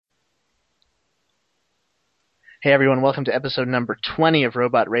Hey everyone, welcome to episode number 20 of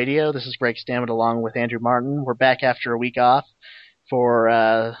Robot Radio. This is Greg Stammet along with Andrew Martin. We're back after a week off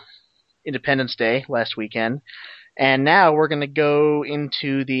for Independence Day last weekend. And now we're going to go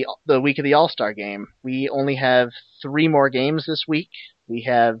into the week of the All-Star Game. We only have 3 more games this week. We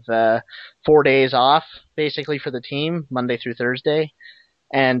have 4 days off, basically, for the team, Monday through Thursday.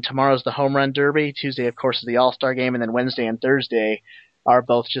 And tomorrow's the Home Run Derby. Tuesday, of course, is the All-Star Game. And then Wednesday and Thursday are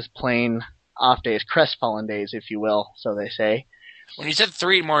both just plain off days, crestfallen days, if you will, so they say. When you said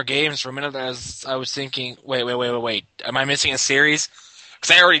 3 more games for a minute, I was thinking, wait. Am I missing a series?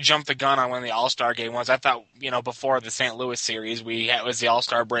 Because I already jumped the gun on when the All-Star game was. I thought, before the St. Louis series, it was the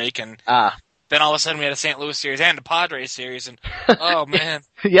All-Star break, and then all of a sudden we had a St. Louis series and a Padres series, and oh, man.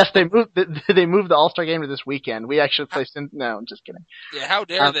 Yes, they moved the All-Star game to this weekend. We actually play No, I'm just kidding. Yeah, how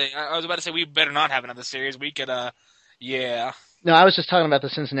dare they? I was about to say we better not have another series. We could, yeah. No, I was just talking about the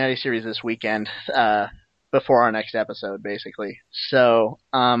Cincinnati series this weekend, before our next episode, basically. So,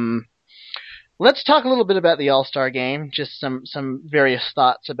 let's talk a little bit about the All-Star Game, just some various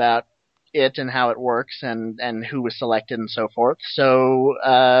thoughts about it and how it works and who was selected and so forth.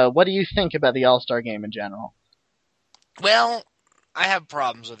 So, what do you think about the All-Star Game in general? Well, I have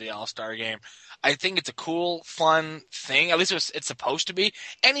problems with the All-Star Game. I think it's a cool, fun thing. At least it's supposed to be.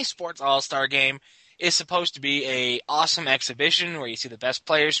 Any sports All-Star Game is supposed to be a awesome exhibition where you see the best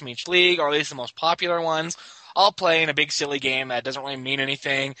players from each league, or at least the most popular ones, all play in a big silly game that doesn't really mean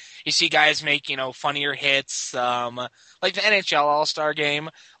anything. You see guys make, funnier hits, like the NHL All-Star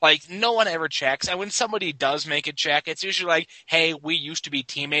Game. Like, no one ever checks, and when somebody does make a check, it's usually like, hey, we used to be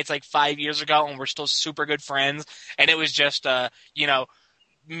teammates like 5 years ago, and we're still super good friends, and it was just,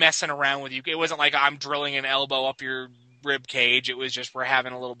 messing around with you. It wasn't like I'm drilling an elbow up your rib cage. It was just, we're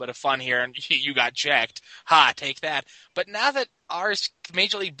having a little bit of fun here, and you got checked. Ha, take that. But now that ours,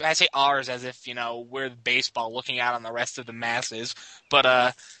 Major League, I say ours as if, we're baseball looking out on the rest of the masses,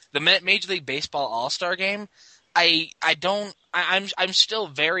 but the Major League Baseball All-Star Game, I'm still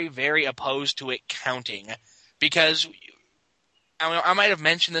very, very opposed to it counting, because I might have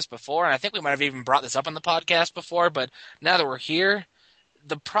mentioned this before, and I think we might have even brought this up on the podcast before, but now that we're here,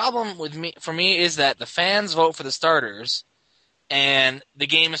 the problem for me is that the fans vote for the starters, and the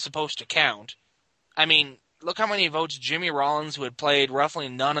game is supposed to count. I mean, look how many votes Jimmy Rollins, who had played roughly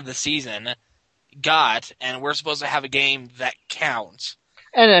none of the season, got, and we're supposed to have a game that counts.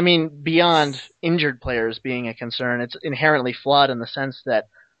 And, I mean, beyond injured players being a concern, it's inherently flawed in the sense that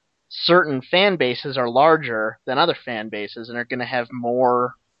certain fan bases are larger than other fan bases and are going to have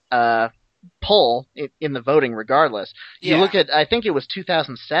more pull in the voting regardless. You look at, I think it was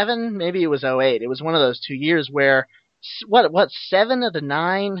 2007, maybe it was 2008. It was one of those 2 years where, 7 of the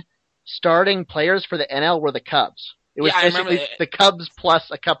 9 starting players for the NL were the Cubs. It was basically the Cubs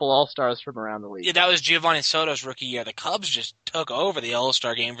plus a couple All-Stars from around the league. Yeah, that was Giovanni Soto's rookie year. The Cubs just took over the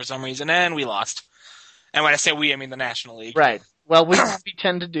All-Star game for some reason, and we lost. And when I say we, I mean the National League. Right. Well, we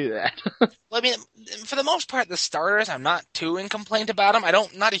tend to do that. Well, I mean, for the most part, the starters, I'm not too in complaint about them.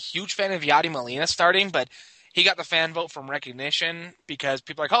 Not a huge fan of Yadi Molina starting, but he got the fan vote from recognition because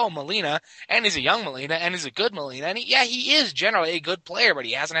people are like, oh, Molina, and he's a young Molina, and he's a good Molina. And he is generally a good player, but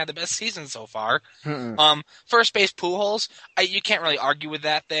he hasn't had the best season so far. First base, Pujols, you can't really argue with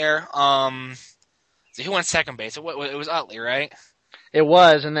that there. So who went second base? It was Utley, right? It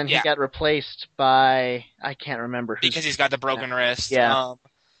was, and then he got replaced by, I can't remember who. Because he's got the broken wrist. Yeah.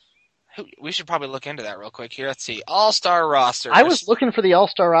 We should probably look into that real quick here. Let's see. All-Star roster. I was looking for the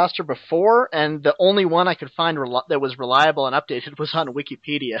All-Star roster before, and the only one I could find that was reliable and updated was on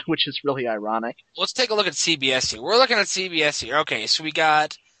Wikipedia, which is really ironic. Let's take a look at CBS here. We're looking at CBS here. Okay, so we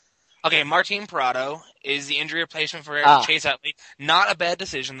got... Okay, Martin Prado is the injury replacement for Chase Utley. Not a bad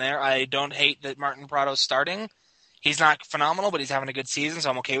decision there. I don't hate that Martin Prado's starting. He's not phenomenal, but he's having a good season,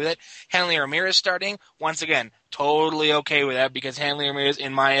 so I'm okay with it. Hanley Ramirez starting. Once again, totally okay with that because Hanley Ramirez,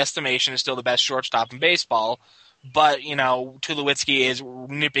 in my estimation, is still the best shortstop in baseball. But, Tulowitzki is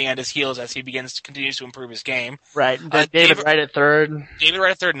nipping at his heels as he continues to improve his game. Right. David Wright at third. David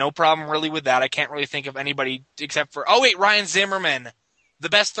Wright at third, no problem really with that. I can't really think of anybody except for... Ryan Zimmerman, the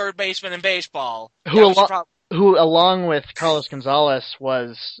best third baseman in baseball. Who, along with Carlos Gonzalez,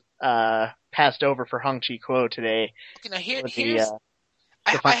 was... passed over for Hung Chi Kuo today. I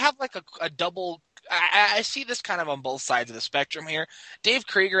have like a double. I see this kind of on both sides of the spectrum here. Dave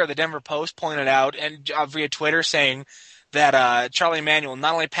Krieger of the Denver Post pointed out, and via Twitter, saying that Charlie Manuel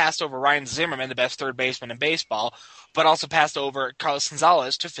not only passed over Ryan Zimmerman, the best third baseman in baseball, but also passed over Carlos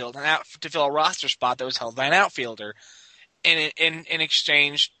Gonzalez to fill a roster spot that was held by an outfielder, in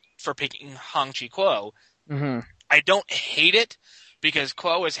exchange for picking Hung Chi Kuo. Mm-hmm. I don't hate it, because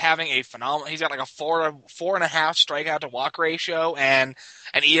Quo is having a phenomenal. He's got like a 4.5 strikeout to walk ratio and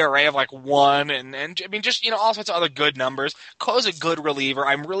an ERA of like 1, and I mean just all sorts of other good numbers. Quo's a good reliever.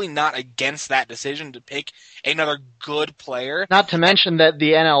 I'm really not against that decision to pick another good player. Not to mention that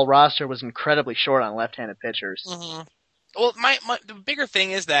the NL roster was incredibly short on left-handed pitchers. Mm-hmm. Well, the bigger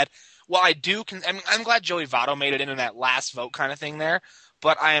thing is that I'm glad Joey Votto made it into that last vote kind of thing there,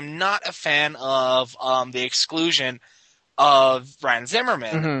 but I am not a fan of the exclusion of Ryan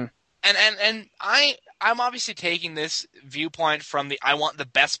Zimmerman. Mm-hmm. And I'm obviously taking this viewpoint from I want the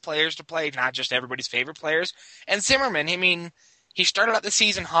best players to play, not just everybody's favorite players. And Zimmerman, I mean, he started out the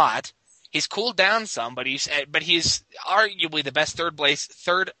season hot. He's cooled down some, but he's arguably the best third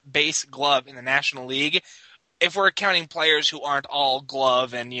base glove in the National League, if we're counting players who aren't all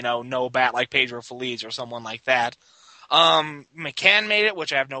glove and, no bat like Pedro Feliz or someone like that. McCann made it,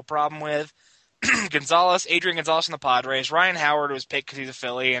 which I have no problem with. Adrian Gonzalez in the Padres. Ryan Howard was picked because he's a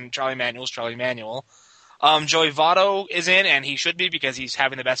Philly, and Charlie Manuel's Charlie Manuel. Joey Votto is in, and he should be because he's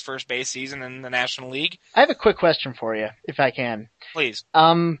having the best first base season in the National League. I have a quick question for you, if I can. Please.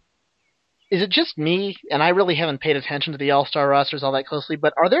 Is it just me, and I really haven't paid attention to the All-Star rosters all that closely,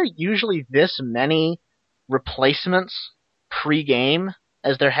 but are there usually this many replacements pre-game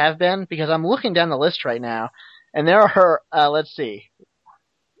as there have been? Because I'm looking down the list right now, and there are, let's see,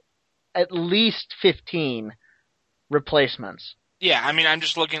 at least 15 replacements. Yeah, I mean, I'm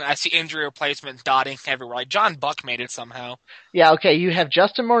just looking, I see injury replacement dotting everywhere. Like John Buck made it somehow. Yeah, okay, you have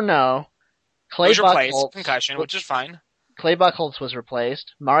Justin Morneau, Clay Buchholz, concussion, which is fine. Clay Buchholz was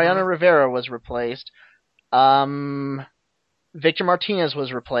replaced. Mariano Rivera was replaced. Victor Martinez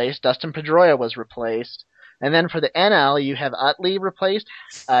was replaced. Dustin Pedroia was replaced. And then for the NL, you have Utley replaced,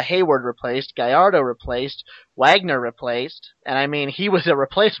 Hayward replaced, Gallardo replaced, Wagner replaced, and I mean, he was a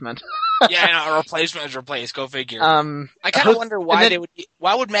replacement. Yeah, a replacement is replaced. Go figure. I kind of wonder why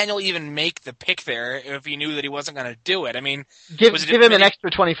why would Manuel even make the pick there if he knew that he wasn't going to do it? I mean, give him an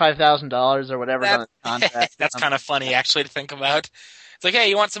extra $25,000 or whatever on his contract. That's kind of funny, actually, to think about. It's like, hey,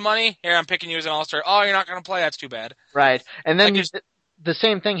 you want some money? Here, I'm picking you as an all-star. Oh, you're not going to play? That's too bad. Right. And then the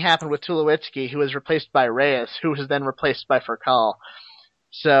same thing happened with Tulowitzki, who was replaced by Reyes, who was then replaced by Furcal.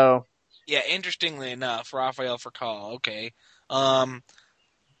 So... Yeah, interestingly enough, Rafael Furcal, okay.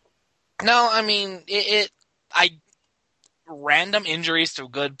 No, I mean, random injuries to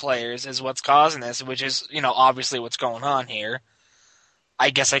good players is what's causing this, which is, obviously what's going on here.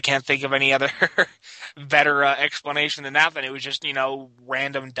 I guess I can't think of any other better explanation than that, it was just,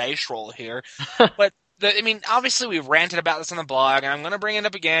 random dice roll here. But, obviously we've ranted about this on the blog, and I'm going to bring it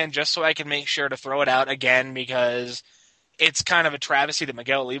up again just so I can make sure to throw it out again, because it's kind of a travesty that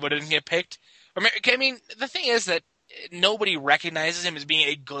Miguel Olivo didn't get picked. I mean, the thing is that nobody recognizes him as being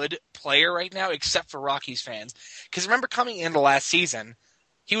a good player right now except for Rockies fans. Because remember, coming into last season,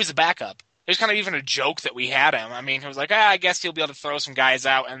 he was a backup. It was kind of even a joke that we had him. I mean, he was like, I guess he'll be able to throw some guys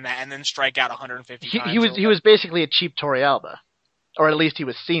out and then strike out 150 times. He was basically a cheap Torrealba, or at least he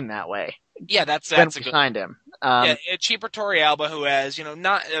was seen that way. Yeah, that's when a we good signed him. A cheaper Torrealba who has,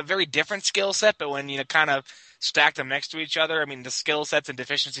 not a very different skill set, but when kind of stack them next to each other, I mean, the skill sets and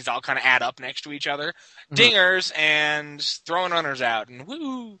deficiencies all kind of add up next to each other. Dingers and throwing runners out, and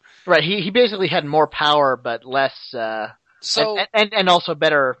woo. Right, he basically had more power, but less. And also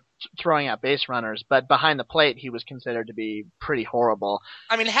better throwing out base runners, but behind the plate, he was considered to be pretty horrible.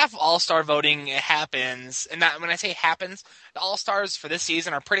 I mean, half of All-Star voting happens, and when I say happens, the All-Stars for this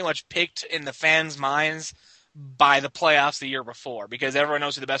season are pretty much picked in the fans' minds by the playoffs the year before, because everyone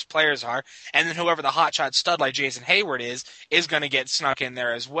knows who the best players are, and then whoever the hotshot stud like Jason Hayward is going to get snuck in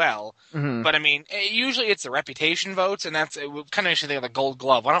there as well. Mm-hmm. But I mean, usually it's the reputation votes, and that's kind of should think of the Gold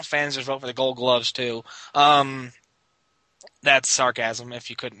Glove. Why don't fans just vote for the Gold Gloves too? That's sarcasm, if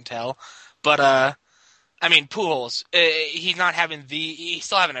you couldn't tell. But I mean, Pujols, he's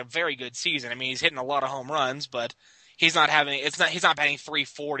still having a very good season. I mean, he's hitting a lot of home runs, but he's not batting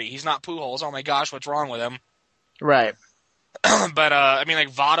 340. He's not Pujols. Oh my gosh, what's wrong with him? Right. But I mean,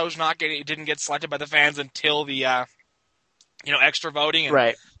 like Votto's didn't get selected by the fans until the extra voting. And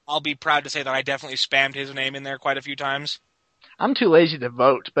right. I'll be proud to say that I definitely spammed his name in there quite a few times. I'm too lazy to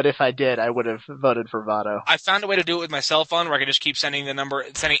vote, but if I did, I would have voted for Votto. I found a way to do it with my cell phone where I could just keep sending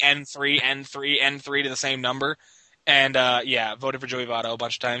N3, N3, N3 to the same number. And voted for Joey Votto a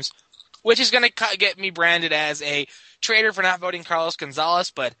bunch of times. Which is going to get me branded as a traitor for not voting Carlos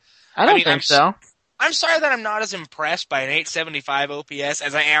Gonzalez, but I don't think so. I'm sorry that I'm not as impressed by an 875 OPS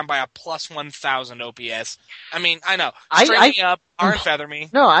as I am by a plus 1,000 OPS. I mean, I know. Straighten me up, arm feather me.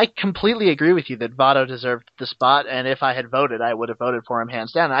 No, I completely agree with you that Votto deserved the spot, and if I had voted, I would have voted for him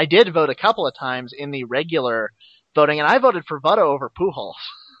hands down. I did vote a couple of times in the regular voting, and I voted for Votto over Pujols.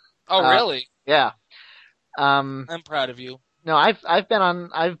 Oh, really? Yeah. I'm proud of you. No, I've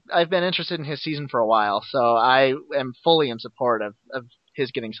been interested in his season for a while, so I am fully in support of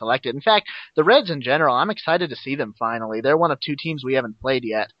his getting selected. In fact, the Reds in general, I'm excited to see them finally. They're one of two teams we haven't played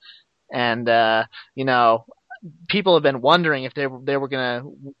yet, and people have been wondering if they were gonna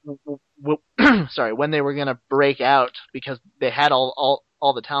when they were gonna break out because they had all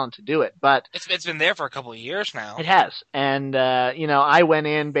the talent to do it, but it's been there for a couple of years now. It has, and I went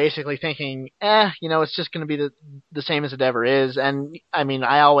in basically thinking, it's just going to be the same as it ever is. And I mean,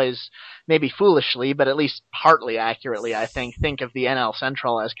 I always, maybe foolishly, but at least partly accurately, I think of the NL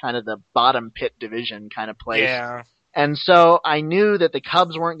Central as kind of the bottom pit division kind of place. Yeah. And so I knew that the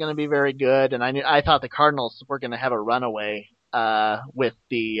Cubs weren't going to be very good, and I thought the Cardinals were going to have a runaway with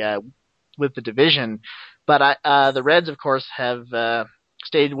the division. But the Reds, of course, have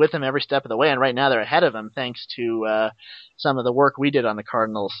stayed with them every step of the way, and right now they're ahead of them thanks to some of the work we did on the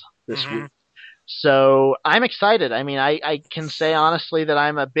Cardinals this week. So I'm excited. I mean, I can say honestly that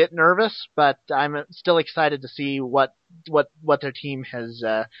I'm a bit nervous, but I'm still excited to see what their team has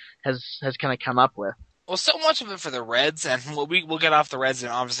kind of come up with. Well, so much of it for the Reds, and we'll get off the Reds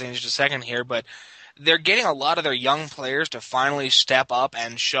obviously in just a second here, but they're getting a lot of their young players to finally step up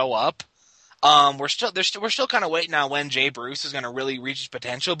and show up. We're still kind of waiting on when Jay Bruce is going to really reach his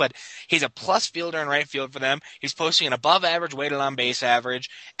potential, but he's a plus fielder in right field for them. He's posting an above average weighted on base average,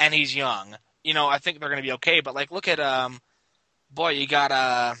 and he's young. I think they're going to be okay, but look at you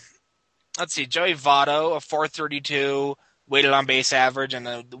got let's see, Joey Votto, a 432 weighted on base average and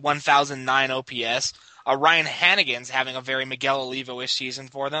a 1009 OPS. Ryan Hannigan's having a very Miguel Olivo-ish season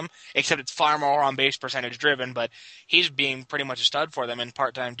for them, except it's far more on base percentage driven, but he's being pretty much a stud for them in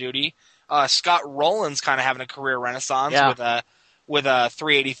part-time duty. Scott Rowland's kind of having a career renaissance with a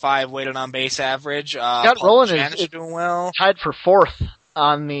 385 weighted on base average. Scott Rowland is doing well. Tied for fourth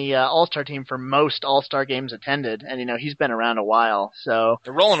on the All-Star team for most All-Star games attended, and he's been around a while. So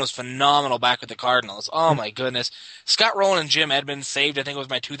Rowland was phenomenal back with the Cardinals. Oh my goodness, Scott Rowland and Jim Edmonds saved. I think it was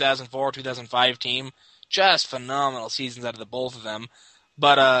my 2004-2005 team. Just phenomenal seasons out of the both of them.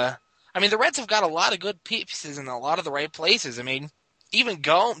 But I mean, the Reds have got a lot of good pieces in a lot of the right places. I mean, even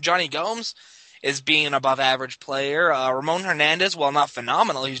Johnny Gomes is being an above-average player. Ramon Hernandez, while not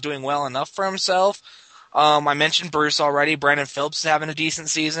phenomenal, he's doing well enough for himself. I mentioned Bruce already. Brandon Phillips is having a decent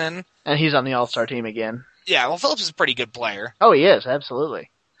season. And he's on the All-Star team again. Yeah, well, Phillips is a pretty good player. Oh, he is, absolutely.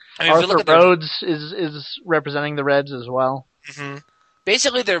 I mean, Arthur Rhodes is representing the Reds as well. Mm-hmm.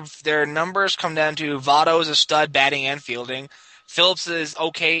 Basically, their numbers come down to Votto is a stud batting and fielding. Phillips is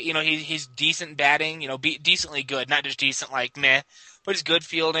okay. He's decent batting, decently good. Not just decent like meh, but he's good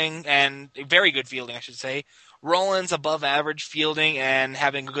fielding and very good fielding, I should say. Rowland's above average fielding and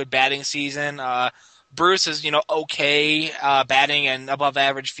having a good batting season. Bruce is, okay batting and above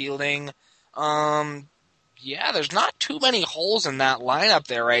average fielding. There's not too many holes in that lineup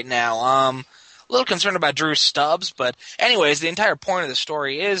there right now. A little concerned about Drew Stubbs, but anyways, the entire point of the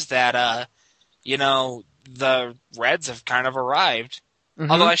story is that, the Reds have kind of arrived.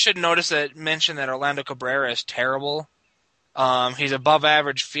 Mm-hmm. Although I should mention that Orlando Cabrera is terrible. He's above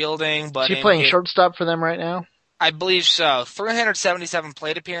average fielding, but is he playing shortstop for them right now? I believe so. 377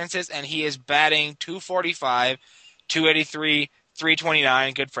 plate appearances, and he is batting .245, .283,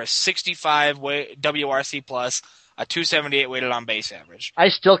 .329, good for a 65 WRC plus, a .278 weighted on base average. I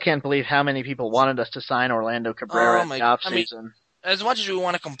still can't believe how many people wanted us to sign Orlando Cabrera in the offseason. I mean, as much as we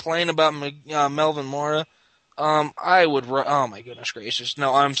want to complain about Melvin Mora, I would. Oh my goodness gracious!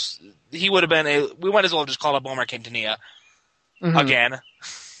 No, he would have been we might as well just call up Omar Quintanilla again.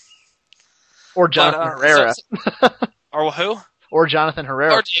 Or Jonathan Herrera. Or who? Or Jonathan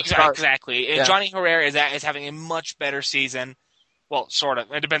Herrera. Exactly. Yeah. Johnny Herrera is having a much better season. Well, sort of.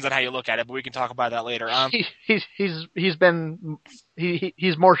 It depends on how you look at it, but we can talk about that later.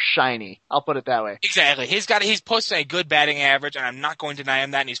 He's more shiny. I'll put it that way. Exactly. He's posting a good batting average, and I'm not going to deny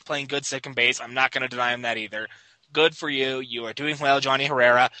him that. And he's playing good second base. I'm not going to deny him that either. Good for you. You are doing well, Johnny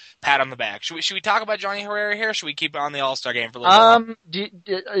Herrera. Pat on the back. Should we talk about Johnny Herrera here? Or should we keep it on the All-Star game for a little while?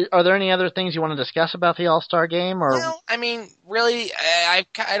 Are there any other things you want to discuss about the All-Star game? Or well, I mean, really, I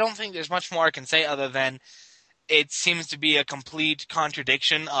don't think there's much more I can say other than it seems to be a complete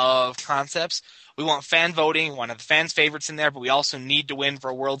contradiction of concepts. We want fan voting, one of the fans' favorites in there, but we also need to win for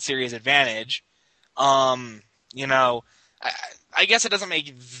a World Series advantage. I guess it doesn't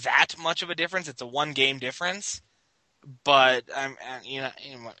make that much of a difference. It's a one-game difference. But we have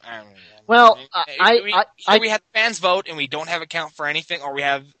fans vote and we don't have a count for anything, or we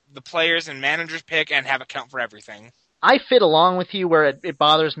have the players and managers pick and have a count for everything. I fit along with you where it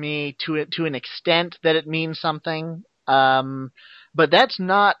bothers me to an extent that it means something. But that's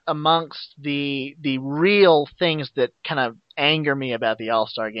not amongst the real things that kind of anger me about the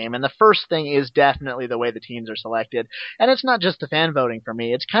All-Star Game. And the first thing is definitely the way the teams are selected. And it's not just the fan voting for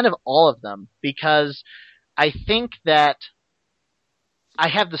me. It's kind of all of them, because I think that I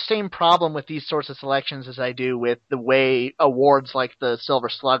have the same problem with these sorts of selections as I do with the way awards like the Silver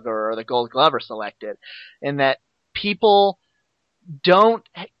Slugger or the Gold Glove are selected, in that people don't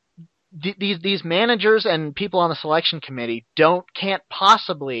these managers and people on the selection committee can't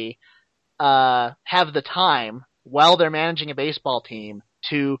possibly have the time while they're managing a baseball team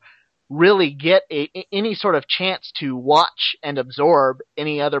to really get any sort of chance to watch and absorb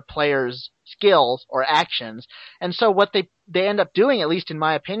any other player's skills or actions. And so what they end up doing, at least in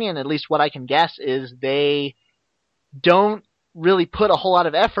my opinion, at least what I can guess, is they don't really put a whole lot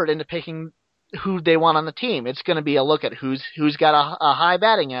of effort into picking who they want on the team. It's going to be a look at who's got a high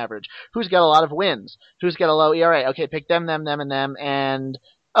batting average, who's got a lot of wins, who's got a low ERA. Okay, pick them, and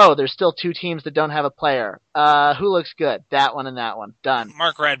oh, there's still two teams that don't have a player. Who looks good? That one and that one. Done.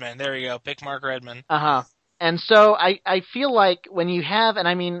 Mark Redman. There you go. Pick Mark Redman. Uh-huh. And so I feel like when you have, and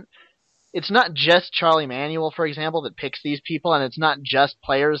I mean, it's not just Charlie Manuel, for example, that picks these people, and it's not just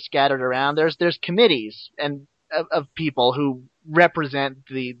players scattered around. There's committees and of people who represent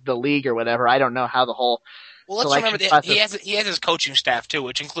the league or whatever. I don't know how the whole let's remember that he has his coaching staff too,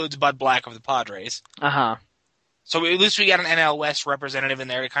 which includes Bud Black of the Padres. Uh-huh. So at least we got an NL West representative in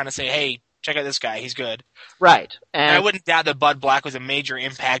there to kind of say, hey, check out this guy, he's good. Right. And I wouldn't doubt that Bud Black was a major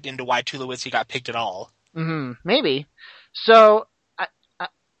impact into why Tulowitzki got picked at all. Mm-hmm. Maybe. So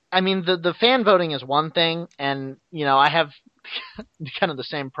I mean, the fan voting is one thing, and I have kind of the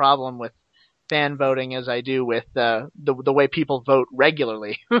same problem with fan voting as I do with the way people vote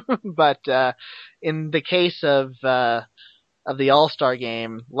regularly. But in the case of the All-Star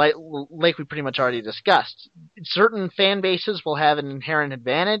Game, like we pretty much already discussed, certain fan bases will have an inherent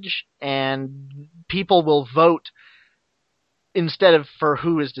advantage, and people will vote instead of for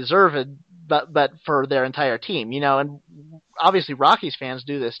who is deserved, but for their entire team. And obviously Rockies fans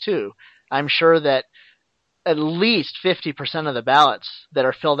do this too. I'm sure that at least 50% of the ballots that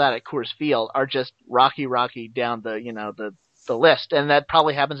are filled out at Coors Field are just Rocky down the list, and that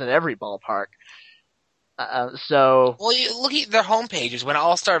probably happens at every ballpark. So you look at their homepages when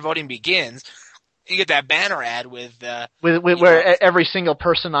All-Star voting begins. You get that banner ad with where every single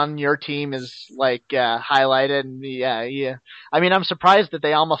person on your team is like highlighted, and yeah. I mean, I'm surprised that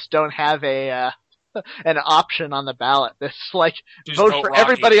they almost don't have an option on the ballot. It's like just vote for Rocky.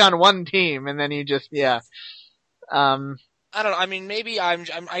 Everybody on one team, and then you just I don't know. I mean, maybe I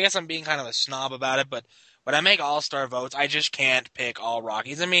guess I'm being kind of a snob about it, but when I make All-Star votes, I just can't pick all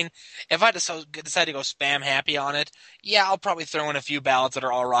Rockies. I mean, if I decide to go spam happy on it, yeah, I'll probably throw in a few ballots that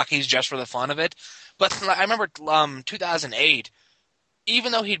are all Rockies just for the fun of it. But I remember 2008,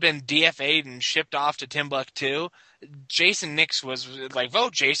 even though he'd been DFA'd and shipped off to Timbuktu, Jason Nix was like,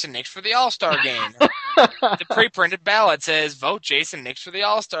 vote Jason Nix for the All-Star Game. The pre-printed ballot says, vote Jason Nix for the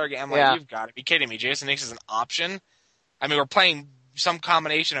All-Star Game. I'm like, You've got to be kidding me. Jason Nix is an option? I mean, we're playing some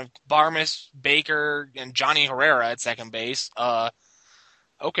combination of Barmes, Baker, and Johnny Herrera at second base.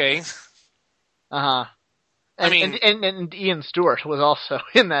 Okay. Uh-huh. And Ian Stewart was also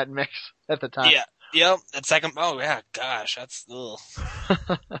in that mix at the time. Yeah. Yep. At second. Oh, yeah. Gosh, that's. Ugh.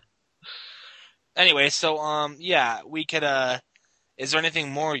 Anyway, so we could. Is there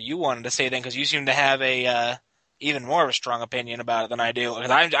anything more you wanted to say then? Because you seem to have a even more of a strong opinion about it than I do.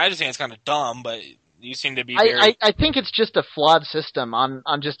 Because I just think it's kind of dumb, but you seem to be. I think it's just a flawed system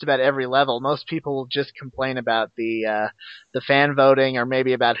on just about every level. Most people will just complain about the fan voting, or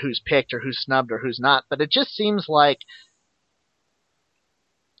maybe about who's picked or who's snubbed or who's not. But it just seems like.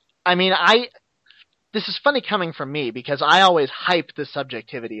 I mean, this is funny coming from me, because I always hype the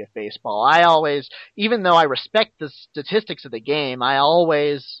subjectivity of baseball. I always, even though I respect the statistics of the game, I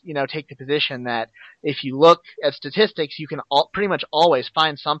always, take the position that if you look at statistics, you can pretty much always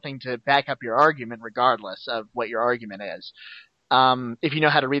find something to back up your argument regardless of what your argument is. If you know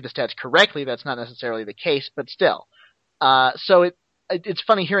how to read the stats correctly, that's not necessarily the case, but still. So it's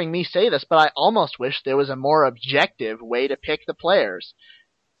funny hearing me say this, but I almost wish there was a more objective way to pick the players.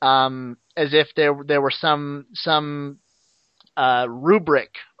 As if there were some rubric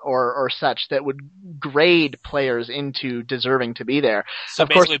or such that would grade players into deserving to be there. So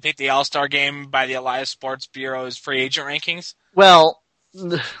basically, pick the All-Star Game by the Elias Sports Bureau's free agent rankings. Well,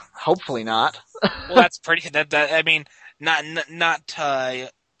 hopefully not. Well, that's pretty. That I mean, not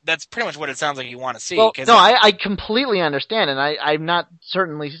that's pretty much what it sounds like you want to see. Well, no, I completely understand, and I'm not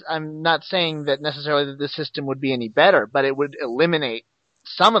saying that necessarily that the system would be any better, but it would eliminate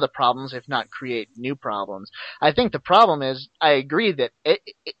some of the problems, if not create new problems. I think the problem is, I agree that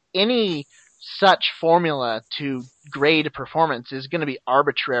any such formula to grade performance is going to be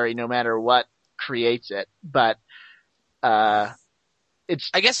arbitrary no matter what creates it, but I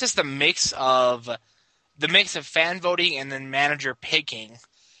guess it's the mix of fan voting and then manager picking.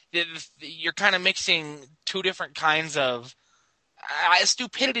 You're kind of mixing two different kinds of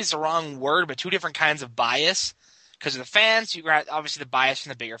stupidity is the wrong word, but two different kinds of bias. Because of the fans, you got obviously the bias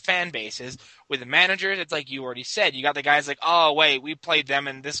from the bigger fan bases. With the managers, it's like you already said. You got the guys like, oh wait, we played them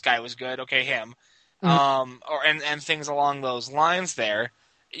and this guy was good. Okay, him. Mm-hmm. And things along those lines. There,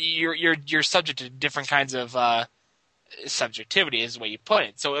 you're subject to different kinds of subjectivity, is the way you put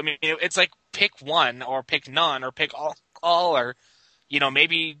it. So I mean, it's like pick one or pick none or pick all or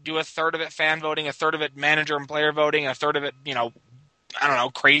maybe do a third of it fan voting, a third of it manager and player voting, a third of it I don't know,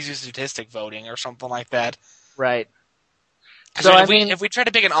 crazy statistic voting or something like that. Right. So if we try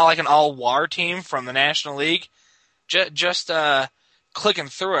to pick an all-WAR team from the National League, just clicking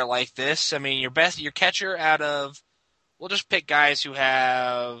through it like this, I mean, your catcher we'll just pick guys who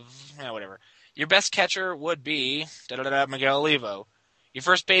have whatever. Your best catcher would be Miguel Olivo. Your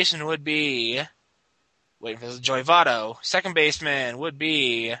first baseman would be Joey Votto. Second baseman would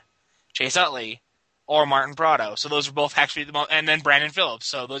be Chase Utley or Martin Prado. So those are both actually and then Brandon Phillips.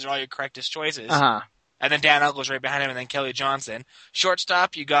 So those are all your correctest choices. Uh-huh. And then Dan Uggles right behind him, and then Kelly Johnson.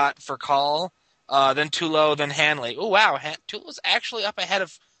 Shortstop, you got Furcal, then Tulo, then Hanley. Oh, wow. Tulo's actually up ahead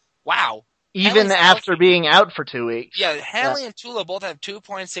of... Wow. Even Hanley's after being out for 2 weeks. Yeah, Hanley and Tulo both have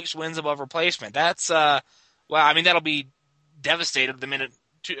 2.6 wins above replacement. That's, well, I mean, that'll be devastated the minute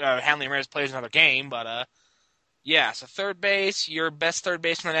Hanley Ramirez plays another game, but, yeah, so third base, your best third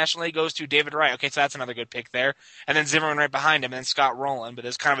baseman in the National League goes to David Wright. Okay, so that's another good pick there. And then Zimmerman right behind him, and then Scott Rowland, but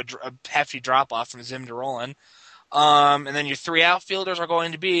there's kind of a hefty drop-off from Zim to Rowland. And then your three outfielders are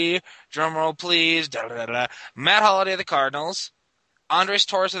going to be, drumroll please, Matt Holliday of the Cardinals, Andres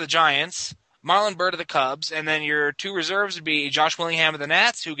Torres of the Giants, Marlon Byrd of the Cubs, and then your two reserves would be Josh Willingham of the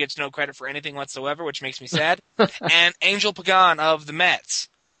Nats, who gets no credit for anything whatsoever, which makes me sad, and Angel Pagan of the Mets.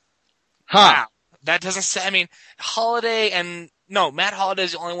 Huh. Wow. That doesn't say. I mean, Matt Holliday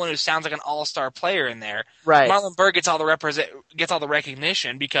is the only one who sounds like an all-star player in there. Right. Marlon Byrd gets all the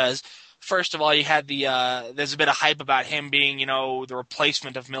recognition because, first of all, you had there's a bit of hype about him being, the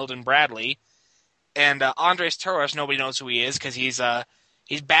replacement of Milton Bradley, and Andres Torres, nobody knows who he is because he's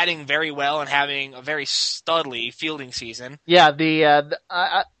batting very well and having a very studly fielding season. Yeah,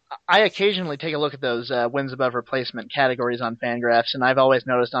 I occasionally take a look at those wins above replacement categories on Fangraphs, and I've always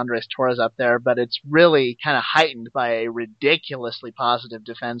noticed Andres Torres up there, but it's really kind of heightened by a ridiculously positive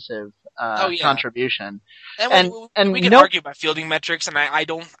defensive contribution. And we can argue about fielding metrics, and I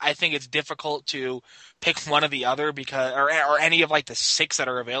think it's difficult to pick one or the other because, or any of like the six that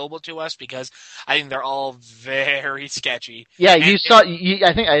are available to us because I think they're all very sketchy. Yeah,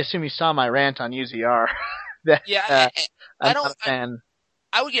 I assume you saw my rant on UZR. I'm not a fan.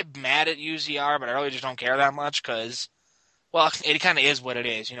 I would get mad at UZR, but I really just don't care that much because, well, it kind of is what it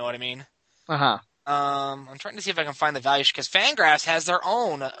is. You know what I mean? Uh-huh. I'm trying to see if I can find the value because Fangraphs has their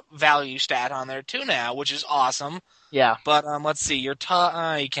own value stat on there too now, which is awesome. Yeah. But let's see. Your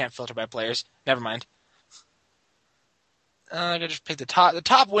top, you can't filter by players. Never mind. I gotta just pick the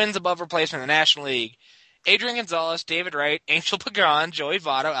top wins above replacement in the National League. Adrian Gonzalez, David Wright, Angel Pagan, Joey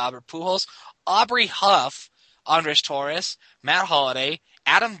Votto, Albert Pujols, Aubrey Huff, Andres Torres, Matt Holliday,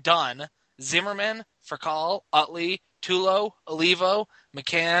 Adam Dunn, Zimmerman, Furcal, Utley, Tulo, Olivo,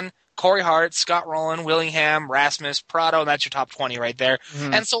 McCann, Corey Hart, Scott Rowland, Willingham, Rasmus, Prado, and that's your top 20 right there.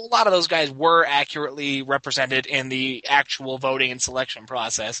 Mm-hmm. And so a lot of those guys were accurately represented in the actual voting and selection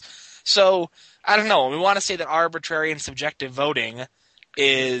process. So, I don't know. We want to say that arbitrary and subjective voting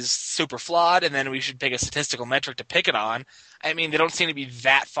is super flawed, and then we should pick a statistical metric to pick it on. I mean, they don't seem to be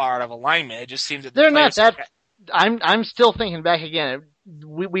that far out of alignment. It just seems that they're not that. I'm still thinking back again.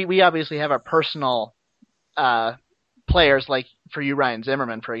 We obviously have our personal players, like for you, Ryan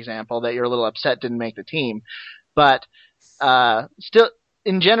Zimmerman, for example, that you're a little upset didn't make the team. But still,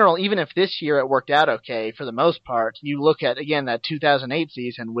 in general, even if this year it worked out okay for the most part, you look at again that 2008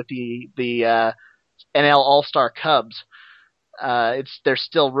 season with the NL All-Star Cubs. There's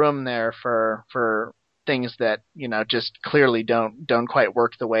still room there for things that just clearly don't quite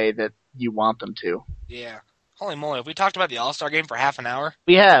work the way that you want them to. Yeah. Holy moly, have we talked about the All-Star game for half an hour?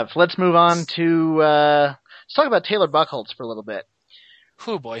 We have. Let's move on to let's talk about Taylor Buchholz for a little bit.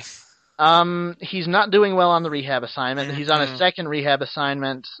 Oh boy. He's not doing well on the rehab assignment. Mm-hmm. He's on his second rehab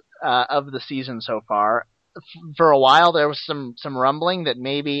assignment of the season so far. For a while, there was some rumbling that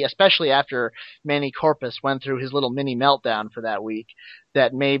maybe, especially after Manny Corpus went through his little mini meltdown for that week,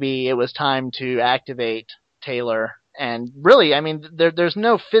 that maybe it was time to activate Taylor. And really, I mean, there's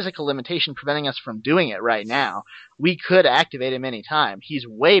no physical limitation preventing us from doing it right now. We could activate him anytime. He's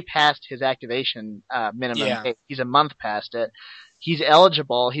way past his activation minimum. Yeah. He's a month past it. He's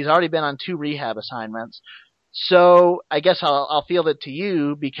eligible. He's already been on 2 rehab assignments. So I guess I'll field it to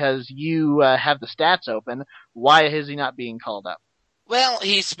you because you have the stats open. Why is he not being called up? Well,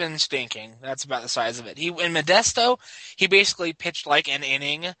 he's been stinking. That's about the size of it. In Modesto, he basically pitched like an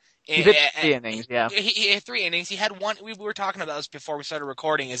inning. He pitched 3 innings, yeah. He had 3 innings. He had one. We were talking about this before we started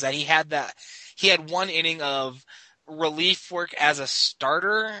recording. Is that he had 1 inning of relief work as a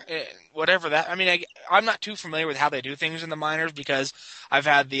starter, whatever that. I mean, I'm not too familiar with how they do things in the minors because I've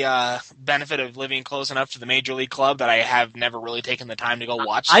had the benefit of living close enough to the major league club that I have never really taken the time to go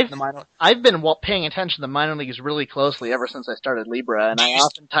watch the minor. I've been paying attention to the minor leagues really closely ever since I started Libra, and I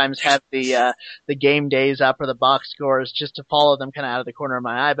oftentimes have the game days up or the box scores just to follow them kind of out of the corner of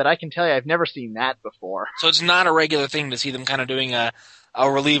my eye. But I can tell you, I've never seen that before. So it's not a regular thing to see them kind of doing a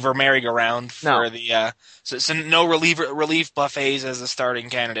reliever merry-go-round for so no relief buffets as a starting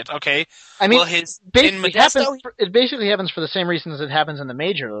candidate. Okay. I mean, well, it basically happens for the same reasons it happens in the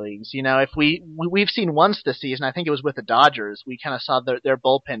major leagues. You know, if we've seen once this season, I think it was with the Dodgers, we kind of saw their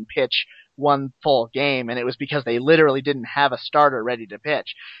bullpen pitch 1 full game, and it was because they literally didn't have a starter ready to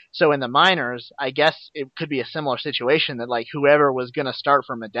pitch. So in the minors, I guess it could be a similar situation that like whoever was going to start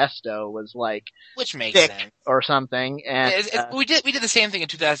for Modesto was like which makes sick sense or something. And we did the same thing in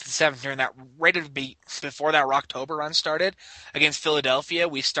 2007 during that before that Rocktober run started against Philadelphia.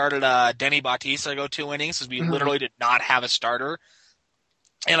 We started Denny Bautista to go 2 innings because we literally did not have a starter,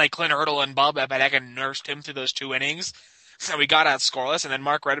 and like Clint Hurdle and Bob Abedecka nursed him through those 2 innings. So we got out scoreless, and then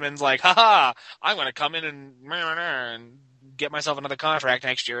Mark Redmond's like, haha, I'm going to come in and get myself another contract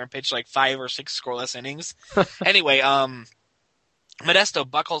next year and pitch like 5 or 6 scoreless innings. Anyway, Modesto,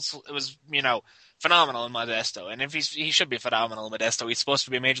 Buchholz, it was, phenomenal in Modesto. And if he should be phenomenal in Modesto, he's supposed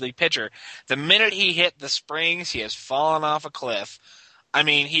to be a major league pitcher. The minute he hit the Springs, he has fallen off a cliff. I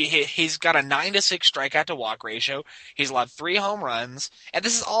mean, he's got a 9-6 strikeout to walk ratio. He's allowed 3 home runs, and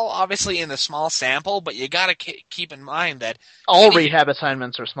this is all obviously in the small sample. But you got to keep in mind that all rehab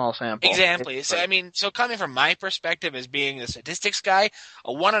assignments are small sample. Exactly. So coming from my perspective as being a statistics guy,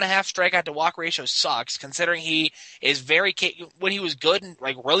 a 1.5 strikeout to walk ratio sucks. Considering he is when he was good,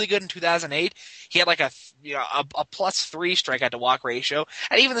 like really good in 2008, he had like a +3 strikeout to walk ratio,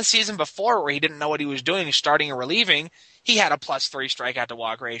 and even the season before where he didn't know what he was doing, starting and relieving, he had a +3 strikeout to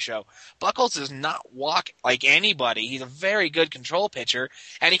walk ratio. Buchholz does not walk like anybody. He's a very good control pitcher,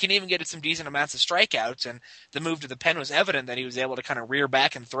 and he can even get some decent amounts of strikeouts, and the move to the pen was evident that he was able to kind of rear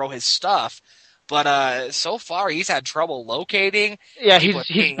back and throw his stuff. But so far, he's had trouble locating. Yeah,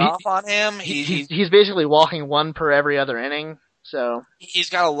 he's off on him. He's basically walking 1 per every other inning. So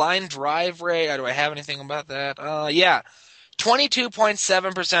he's got a line drive rate. Do I have anything about that? Yeah,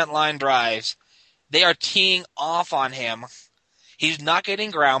 22.7% line drives. They are teeing off on him. He's not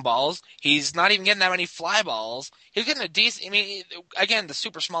getting ground balls. He's not even getting that many fly balls. He's getting a decent. I mean, again, the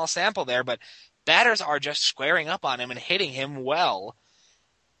super small sample there, but batters are just squaring up on him and hitting him well.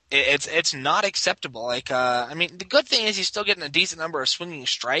 It's not acceptable. The good thing is he's still getting a decent number of swinging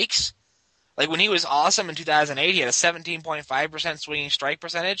strikes. Like when he was awesome in 2008, he had a 17.5% swinging strike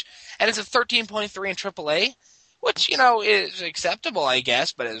percentage, and it's a 13.3 in AAA. Which, is acceptable, I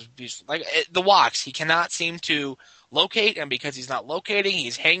guess, but he's like the walks. He cannot seem to locate, and because he's not locating,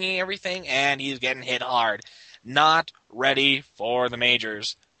 he's hanging everything, and he's getting hit hard. Not ready for the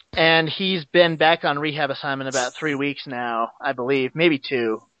majors. And he's been back on rehab assignment about 3 weeks now, I believe, maybe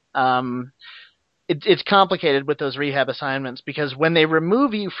 2. It's complicated with those rehab assignments because when they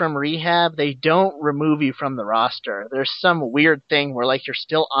remove you from rehab, they don't remove you from the roster. There's some weird thing where like you're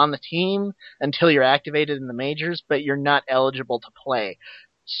still on the team until you're activated in the majors, but you're not eligible to play.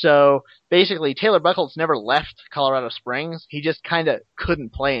 So basically, Taylor Buchholz never left Colorado Springs. He just kind of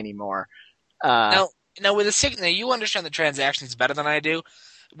couldn't play anymore. Now with now you understand the transactions better than I do.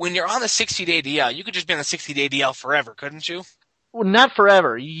 When you're on the 60-day DL, you could just be on the 60-day DL forever, couldn't you? Well, not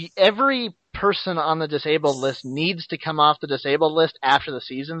forever. Every person on the disabled list needs to come off the disabled list after the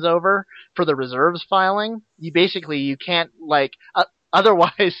season's over for the reserves filing. You can't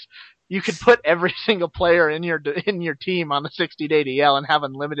otherwise you could put every single player in your team on the 60-day DL and have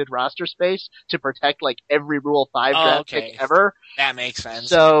unlimited roster space to protect like every Rule 5 draft pick ever. That makes sense.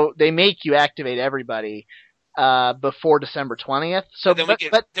 So they make you activate everybody. before December 20th. So, then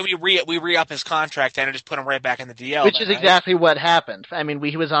we re-up his contract and just put him right back in the DL. Which then, is right? exactly what happened. I mean,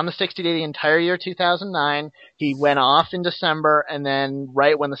 he was on the 60-day the entire year 2009. He went off in December, and then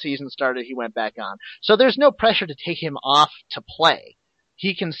right when the season started, he went back on. So there's no pressure to take him off to play.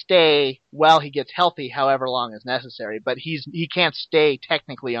 He can stay while he gets healthy, however long is necessary. But he can't stay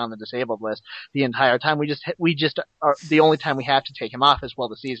technically on the disabled list the entire time. We just are the only time we have to take him off is while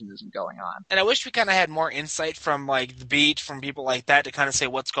the season isn't going on. And I wish we kind of had more insight from like the beat, from people like that to kind of say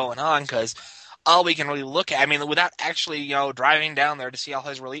what's going on, because all we can really look at, I mean, without actually driving down there to see all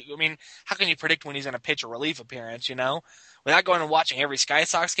his relief. I mean, how can you predict when he's going to pitch a relief appearance? Without going and watching every Sky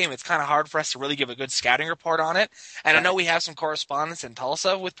Sox game, it's kind of hard for us to really give a good scouting report on it. And I know we have some correspondence in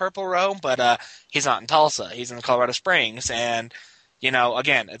Tulsa with Purple Row, but he's not in Tulsa. He's in Colorado Springs. And,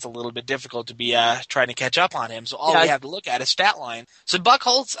 again, it's a little bit difficult to be trying to catch up on him. So all we have to look at is stat line. So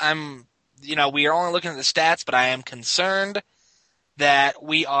Buchholz, we are only looking at the stats, but I am concerned that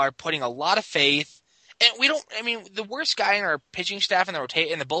we are putting a lot of faith. And the worst guy in our pitching staff in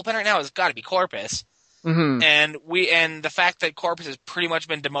the bullpen right now has got to be Corpus. Mm-hmm. And the fact that Corpus has pretty much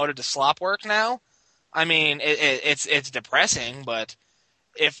been demoted to slop work now, I mean, it's depressing. But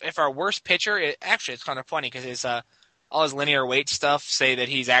if our worst pitcher, it's kind of funny because all his linear weight stuff say that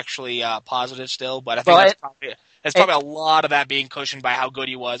he's actually positive still. But I think that's probably a lot of that being cushioned by how good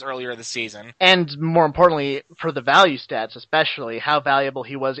he was earlier this season. And more importantly, for the value stats especially, how valuable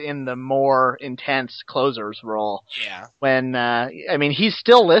he was in the more intense closers role. Yeah. When, he's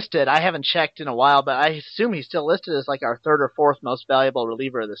still listed. I haven't checked in a while, but I assume he's still listed as like our third or fourth most valuable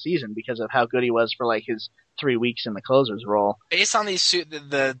reliever of the season because of how good he was for like his 3 weeks in the closers role. Based on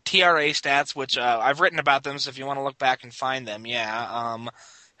the TRA stats, which I've written about them, so if you want to look back and find them,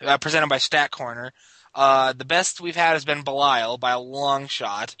 presented by Stat Corner. The best we've had has been Belial by a long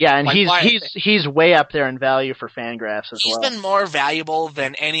shot. Yeah, and he's way up there in value for Fangraphs as well. He's been more valuable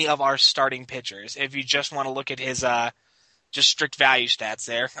than any of our starting pitchers, if you just want to look at his just strict value stats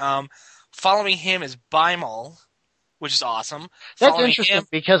there. Following him is Beimel, which is awesome. That's interesting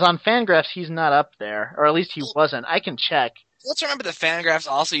because on Fangraphs he's not up there, or at least he wasn't. I can check. Let's remember that Fangraphs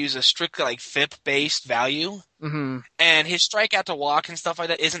also use a strictly like FIP-based value, and his strikeout to walk and stuff like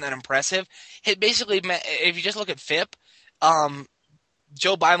that isn't that impressive. It basically, if you just look at FIP,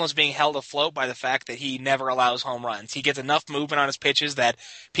 Joe Beimel is being held afloat by the fact that he never allows home runs. He gets enough movement on his pitches that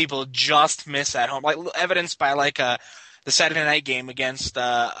people just miss at home, like evidenced by the Saturday night game against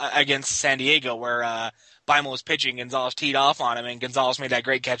San Diego, where Beimel was pitching, Gonzalez teed off on him, and Gonzalez made that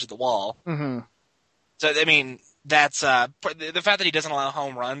great catch at the wall. Mm-hmm. So I mean. That's the fact that he doesn't allow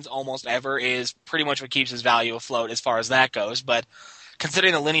home runs almost ever is pretty much what keeps his value afloat as far as that goes. But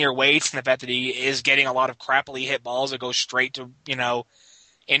considering the linear weights and the fact that he is getting a lot of crappily hit balls that go straight to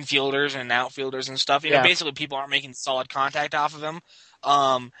infielders and outfielders and stuff, basically people aren't making solid contact off of him.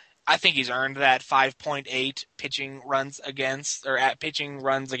 I think he's earned that 5.8 pitching runs against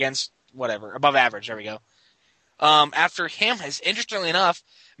whatever above average. There we go. After him is interestingly enough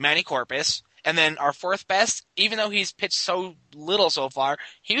Manny Corpus. And then our fourth best, even though he's pitched so little so far,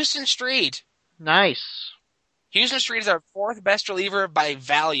 Houston Street. Nice. Houston Street is our fourth best reliever by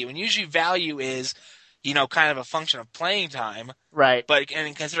value. And usually value is, kind of a function of playing time. Right. But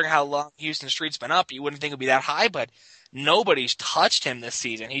and considering how long Houston Street's been up, you wouldn't think it would be that high, but nobody's touched him this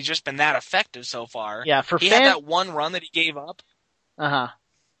season. He's just been that effective so far. Yeah, he had that one run that he gave up. Uh-huh.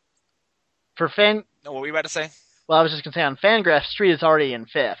 What were you about to say? Well, I was just going to say, on Fangraphs, Street is already in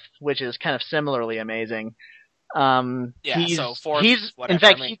fifth, which is kind of similarly amazing. So fourth, in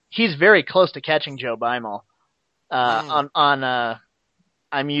fact, he's very close to catching Joe Beimel. I'm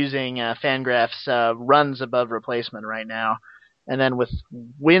using Fangraphs runs above replacement right now. And then with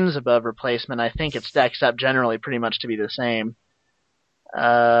wins above replacement, I think it stacks up generally pretty much to be the same.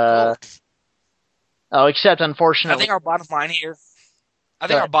 Except unfortunately... I think our bottom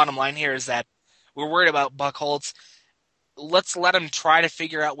line here is that we're worried about Buchholz. Let's let him try to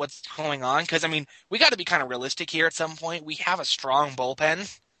figure out what's going on. Because, we got to be kind of realistic here at some point. We have a strong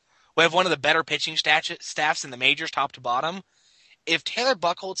bullpen. We have one of the better pitching staffs in the majors, top to bottom. If Taylor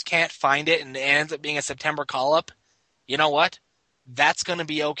Buchholz can't find it and it ends up being a September call-up, you know what? That's going to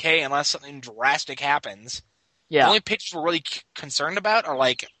be okay unless something drastic happens. Yeah. The only pitchers we're really concerned about are,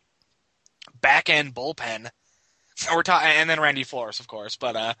 back-end bullpen. And then Randy Flores, of course,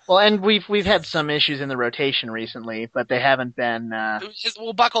 but and we've had some issues in the rotation recently, but they haven't been.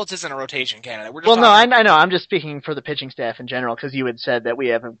 Buchholz isn't a rotation candidate. I know. I'm just speaking for the pitching staff in general because you had said that we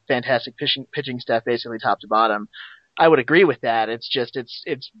have a fantastic pitching staff, basically top to bottom. I would agree with that. It's just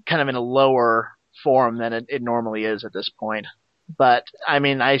it's kind of in a lower form than it normally is at this point. But, I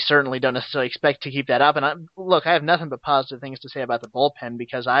mean, I certainly don't necessarily expect to keep that up. And look, I have nothing but positive things to say about the bullpen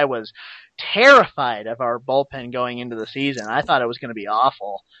because I was terrified of our bullpen going into the season. I thought it was going to be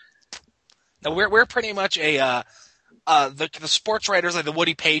awful. No, we're pretty much the sports writers like the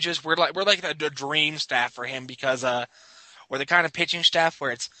Woody Pages. We're like a dream staff for him because we're the kind of pitching staff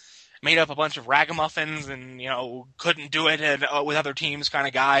where it's made up a bunch of ragamuffins and couldn't do it with other teams kind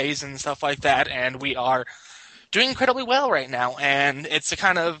of guys and stuff like that, and we are doing incredibly well right now. And it's a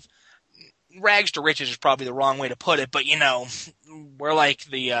kind of rags to riches is probably the wrong way to put it, but we're like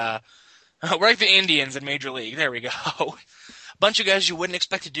the Indians in Major League. There we go. Bunch of guys you wouldn't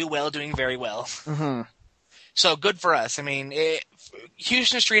expect to do well, doing very well. Mm-hmm. So good for us. I mean,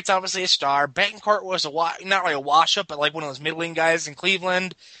 Houston Street's obviously a star. Betancourt was not really a wash-up, but like one of those middling guys in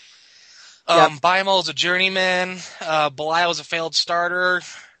Cleveland. Yep. Bimmel's a journeyman. Belisle's a failed starter.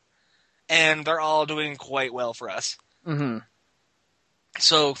 And they're all doing quite well for us. Mm-hmm.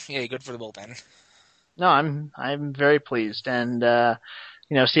 So, yeah, good for the bullpen. No, I'm very pleased. And,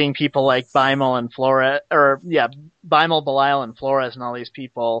 seeing people like Beimel and Flores, Beimel, Belisle, and Flores and all these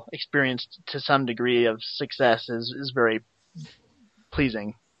people experienced to some degree of success is very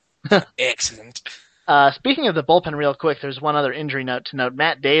pleasing. Excellent. Speaking of the bullpen real quick, there's one other injury note to note.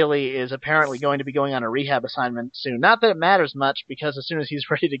 Matt Daly is apparently going to be going on a rehab assignment soon. Not that it matters much, because as soon as he's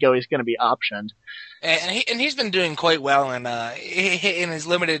ready to go, he's going to be optioned. And he's been doing quite well, and in his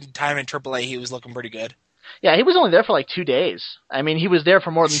limited time in AAA, he was looking pretty good. Yeah, he was only there for like 2 days. I mean, he was there for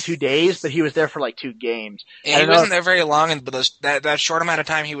more than 2 days, but he was there for like 2 games. Yeah, he wasn't there very long, but that short amount of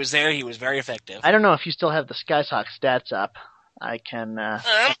time he was there, he was very effective. I don't know if you still have the Sky Sox stats up. I can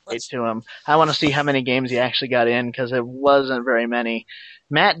wait to him. I want to see how many games he actually got in, because it wasn't very many.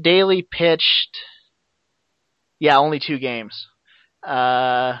 Matt Daly pitched, only 2 games.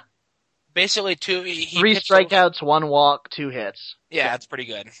 Basically 2. 3 strikeouts, 1 walk, 2 hits. Yeah, that's pretty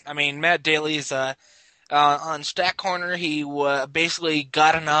good. I mean, Matt Daly's on Stat Corner. He basically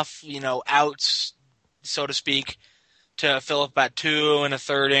got enough, outs, so to speak, to fill up about 2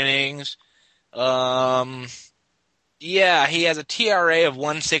 1/3 innings. Yeah, he has a TRA of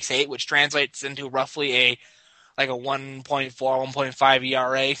 1.68, which translates into roughly a 1.4, 1.5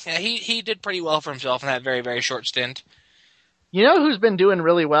 ERA. Yeah, he did pretty well for himself in that very, very short stint. You know who's been doing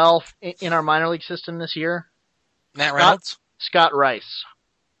really well in our minor league system this year? Matt Reynolds? Scott Rice.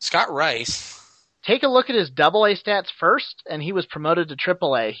 Scott Rice. Take a look at his AA stats first, and he was promoted to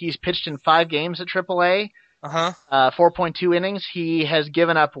AAA. He's pitched in 5 games at AAA. 4.2 innings. He has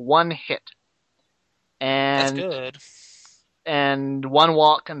given up 1 hit. And, that's good. And 1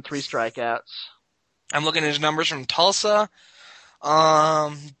 walk and 3 strikeouts. I'm looking at his numbers from Tulsa.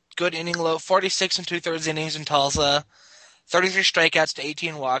 Good inning low, 46 2/3 innings in Tulsa. 33 strikeouts to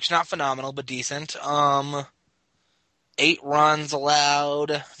 18 walks. Not phenomenal, but decent. 8 runs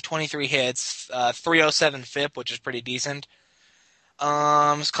allowed, 23 hits, 307 FIP, which is pretty decent.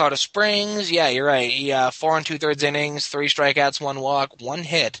 Colorado Springs, yeah, you're right. He 4 2/3 innings, 3 strikeouts, 1 walk, 1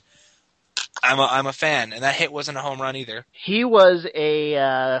 hit. I'm a fan, and that hit wasn't a home run either. He was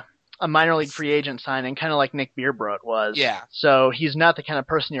a minor league free agent signing, kind of like Nick Bierbrot was. Yeah. So he's not the kind of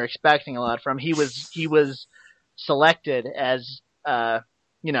person you're expecting a lot from. He was selected as to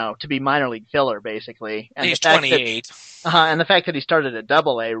be minor league filler, basically. And he's 28. And the fact that he started at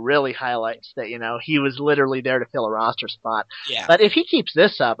AA really highlights that, he was literally there to fill a roster spot. Yeah. But if he keeps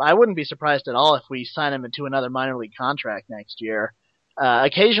this up, I wouldn't be surprised at all if we sign him into another minor league contract next year.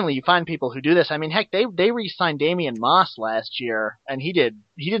 Occasionally you find people who do this. I mean, heck, they re-signed Damian Moss last year, and he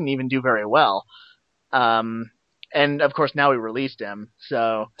didn't even do very well. And of course now we released him.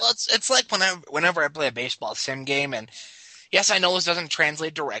 So well, it's like whenever I play a baseball sim game, and yes, I know this doesn't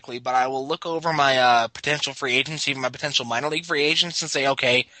translate directly, but I will look over my potential free agents, even my potential minor league free agents, and say,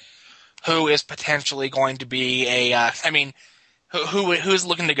 okay, who is potentially going to be who's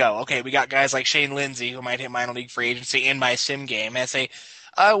looking to go? Okay, we got guys like Shane Lindsay who might hit minor league free agency in my sim game, and I say,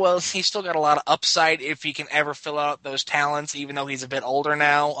 oh, well, he's still got a lot of upside if he can ever fill out those talents, even though he's a bit older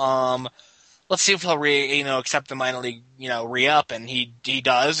now. Let's see if he'll accept the minor league, re-up, and he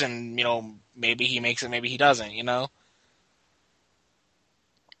does, and, maybe he makes it, maybe he doesn't, The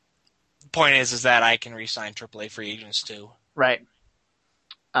point is that I can re-sign AAA free agents too. Right.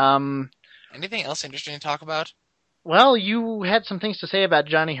 Anything else interesting to talk about? Well, you had some things to say about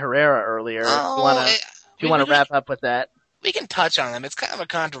Johnny Herrera earlier. Oh, do you want to wrap up with that? We can touch on them. It's kind of a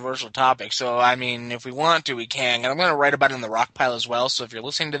controversial topic, so, I mean, if we want to, we can. And I'm going to write about it in the Rock Pile as well, so if you're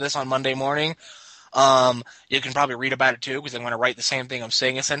listening to this on Monday morning, you can probably read about it too, because I'm going to write the same thing I'm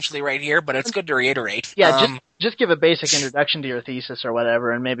saying essentially right here, but it's good to reiterate. Yeah, just give a basic introduction to your thesis or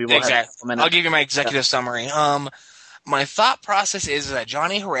whatever, and maybe we'll exactly. have a minute. I'll give you my executive summary. My thought process is that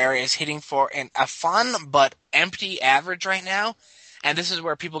Johnny Herrera is hitting for a fun but empty average right now. And this is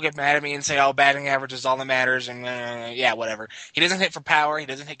where people get mad at me and say, oh, batting average is all that matters, and yeah, whatever. He doesn't hit for power. He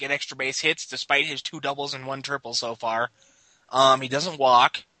doesn't get extra base hits, despite his 2 doubles and 1 triple so far. He doesn't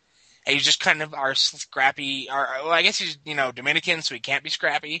walk. And he's just kind of our scrappy, well, I guess he's, Dominican, so he can't be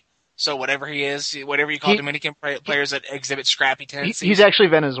scrappy. So whatever he is, whatever you call Dominican players that exhibit scrappy tendencies. He's actually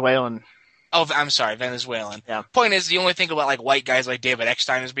Venezuelan. Oh, I'm sorry, Venezuelan. Yeah. Point is, you only think about like white guys like David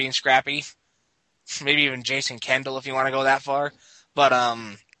Eckstein as being scrappy. Maybe even Jason Kendall if you want to go that far. But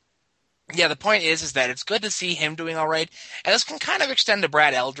yeah, the point is that it's good to see him doing all right, and this can kind of extend to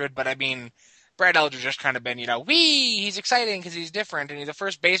Brad Eldred. But I mean, Brad Eldred just kind of been, he's exciting because he's different, and he's the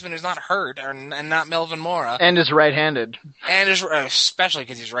first baseman who's not hurt, and not Melvin Mora, and is right-handed, and is especially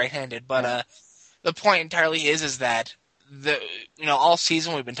because he's right-handed. But the point entirely is that all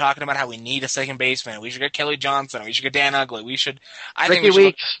season we've been talking about how we need a second baseman. We should get Kelly Johnson. We should get Dan Ugley. We should. Ricky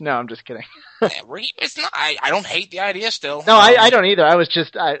Weeks. No, I'm just kidding. It's not. I don't hate the idea still. No, I don't either. I was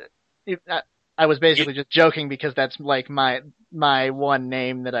just I was basically just joking because that's like my one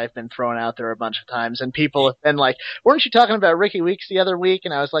name that I've been throwing out there a bunch of times, and people have been like, "Weren't you talking about Ricky Weeks the other week?"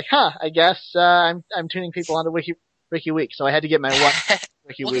 And I was like, "I guess I'm tuning people onto Ricky Weeks." So I had to get my one.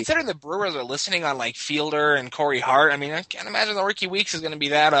 Well, considering the Brewers are listening on like Fielder and Corey Hart, I mean, I can't imagine that Ricky Weeks is going to be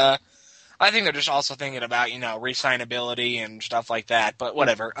that. I think they're just also thinking about re-signability and stuff like that. But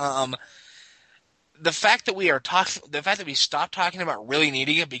whatever. The fact that we stopped talking about really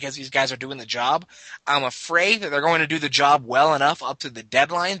needing it because these guys are doing the job, I'm afraid that they're going to do the job well enough up to the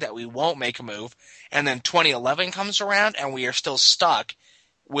deadline that we won't make a move, and then 2011 comes around and we are still stuck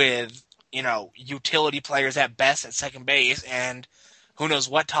with utility players at best at second base, and who knows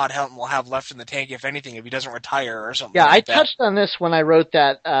what Todd Helton will have left in the tank, if anything, if he doesn't retire or something. Yeah, like I touched on this when I wrote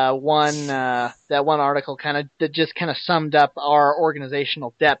that one article that just summed up our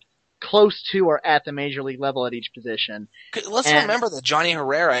organizational depth close to or at the major league level at each position. Let's remember that Johnny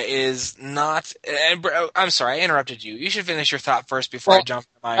Herrera is not. I'm sorry, I interrupted you. You should finish your thought first before I jump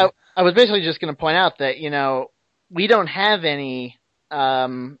into mine. I was basically just going to point out that we don't have any.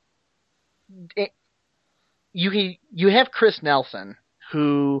 You have Chris Nelson,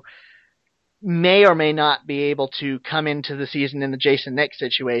 who may or may not be able to come into the season in the Jason Nick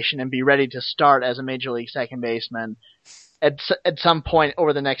situation and be ready to start as a major league second baseman at some point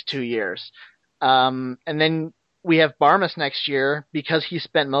over the next 2 years. And then we have Barmes next year. Because he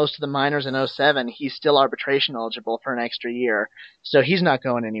spent most of the minors in 2007, he's still arbitration eligible for an extra year. So he's not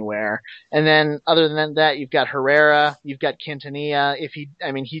going anywhere. And then other than that, you've got Herrera, you've got Quintanilla.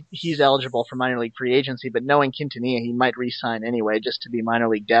 He's eligible for minor league free agency, but knowing Quintanilla, he might re-sign anyway just to be minor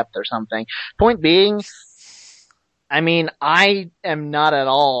league depth or something. Point being, I am not at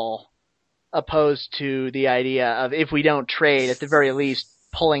all opposed to the idea of, if we don't trade, at the very least,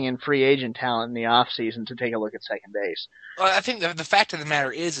 pulling in free agent talent in the offseason to take a look at second base. Well, I think the fact of the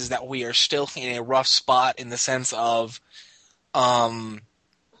matter is that we are still in a rough spot in the sense of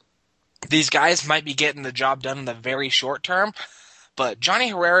these guys might be getting the job done in the very short term, but Johnny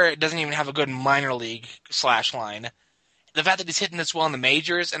Herrera doesn't even have a good minor league / line. The fact that he's hitting this well in the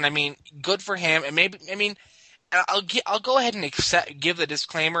majors, and good for him, and maybe, I'll go ahead and give the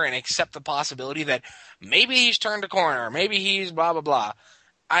disclaimer and accept the possibility that maybe he's turned a corner, maybe he's blah, blah, blah.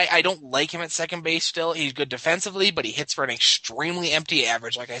 I don't like him at second base still. He's good defensively, but he hits for an extremely empty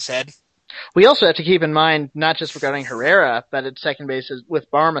average, like I said. We also have to keep in mind, not just regarding Herrera, but at second base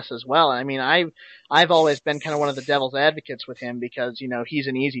with Barmes as well. I've always been kind of one of the devil's advocates with him because, he's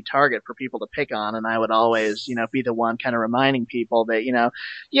an easy target for people to pick on, and I would always, be the one kind of reminding people that,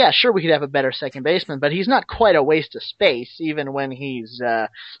 yeah, sure, we could have a better second baseman, but he's not quite a waste of space, even when he's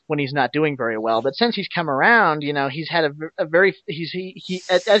not doing very well. But since he's come around, he's had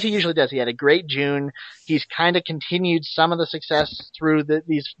as he usually does, he had a great June. He's kind of continued some of the success through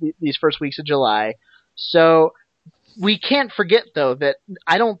these first weeks of July. So we can't forget, though, that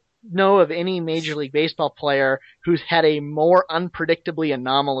I don't know of any Major League Baseball player who's had a more unpredictably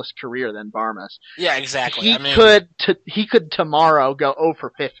anomalous career than Barmes. Yeah, exactly. He could tomorrow go 0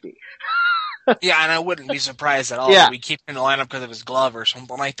 for 50. Yeah, and I wouldn't be surprised at all if we keep him in the lineup because of his glove or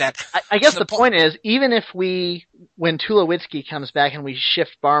something like that. I guess the point is, even if when Tulowitzki comes back and we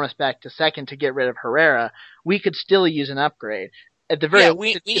shift Barmes back to second to get rid of Herrera, we could still use an upgrade. At the very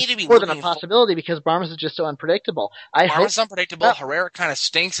we need to be more than a possibility because Barmes is just so unpredictable. Barmes is unpredictable. Herrera kind of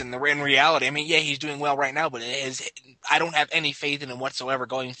stinks in reality. He's doing well right now, but I don't have any faith in him whatsoever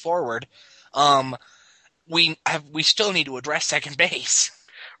going forward. We still need to address second base.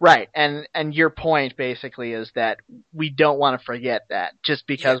 Right, and your point basically is that we don't want to forget that just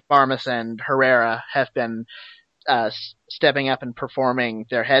because Barmes and Herrera have been stepping up and performing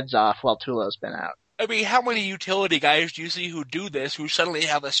their heads off while Tulo's been out. I mean, how many utility guys do you see who do this, who suddenly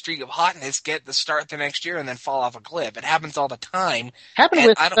have a streak of hotness, get the start the next year, and then fall off a cliff? It happens all the time. Happened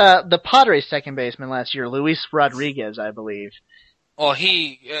with the Padres second baseman last year, Luis Rodriguez, I believe. Well,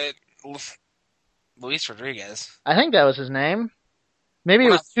 Luis Rodriguez. I think that was his name. Maybe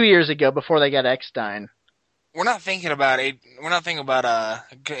it was 2 years ago before they got Eckstein. We're not thinking about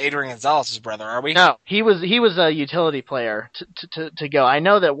Adrian Gonzalez's brother, are we? No, he was a utility player to go. I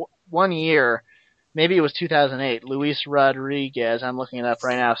know that 1 year, maybe it was 2008, Luis Rodriguez, I'm looking it up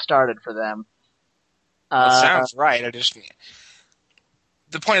right now, started for them. That sounds right.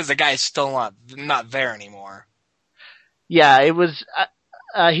 The point is the guy's still not there anymore. Yeah, it was.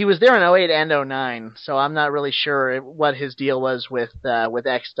 He was there in 08 and 09, so I'm not really sure what his deal was with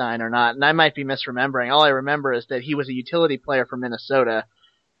Eckstein or not, and I might be misremembering. All I remember is that he was a utility player from Minnesota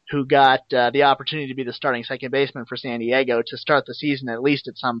who got the opportunity to be the starting second baseman for San Diego to start the season at least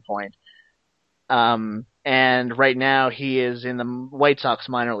at some point. And right now he is in the White Sox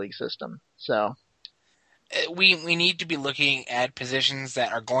minor league system. So we need to be looking at positions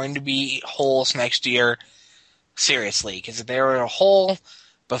that are going to be holes next year. Seriously, because if they were a hole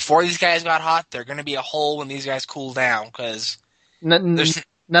before these guys got hot, they're going to be a hole when these guys cool down, because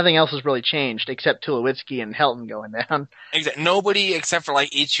nothing else has really changed except Tulowitzki and Helton going down. Exactly. Nobody except for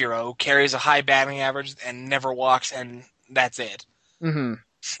like Ichiro carries a high batting average and never walks, and that's it. Mm-hmm.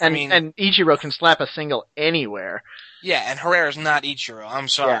 And Ichiro can slap a single anywhere. Yeah, and Herrera's not Ichiro. I'm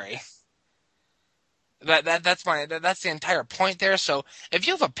sorry. Yeah. That's the entire point there. So if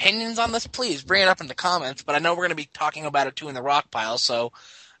you have opinions on this, please bring it up in the comments. But I know we're going to be talking about it too in the rock pile, so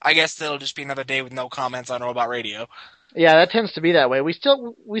I guess it'll just be another day with no comments on Robot Radio. Yeah, that tends to be that way. We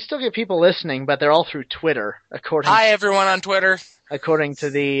still get people listening, but they're all through Twitter. Hi everyone on Twitter. According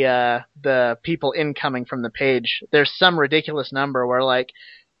to the people incoming from the page, there's some ridiculous number where like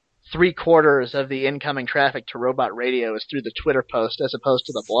 3/4 of the incoming traffic to Robot Radio is through the Twitter post as opposed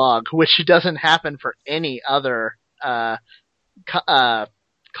to the blog, which doesn't happen for any other column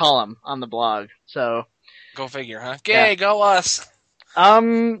on the blog. So go figure, huh? Yay, go us!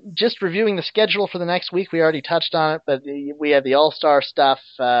 Just reviewing the schedule for the next week. We already touched on it, but we have the All-Star stuff,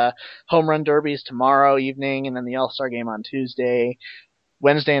 home run derbies tomorrow evening, and then the All-Star game on Tuesday.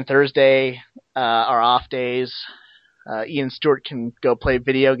 Wednesday and Thursday are off days. Ian Stewart can go play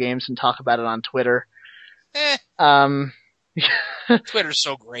video games and talk about it on Twitter. Twitter's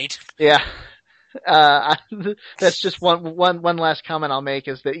so great. Yeah. That's just one last comment I'll make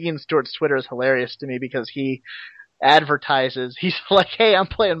is that Ian Stewart's Twitter is hilarious to me because he advertises. He's like, hey, I'm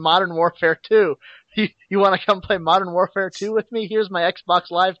playing Modern Warfare 2. You want to come play Modern Warfare 2 with me? Here's my Xbox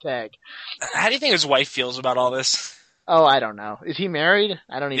Live tag. How do you think his wife feels about all this? Oh, I don't know. Is he married?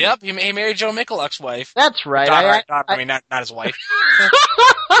 I don't even. Yep, he married Joe Michaluk's wife. That's right. I mean, not his wife.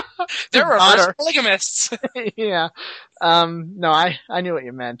 They're reverse polygamists. Yeah. No, I knew what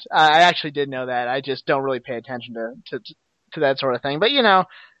you meant. I actually did know that. I just don't really pay attention to that sort of thing. But you know.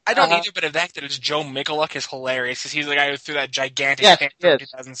 I don't either, but the fact that it's Joe Michaluk is hilarious because he's the guy who threw that gigantic hit in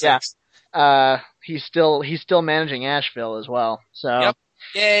 2006. Yeah. He's still managing Asheville as well. So. Yep.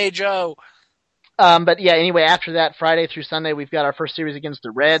 Yay, Joe. But yeah, anyway, after that, Friday through Sunday, we've got our first series against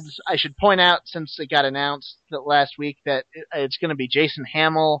the Reds. I should point out, since it got announced that last week, that it's going to be Jason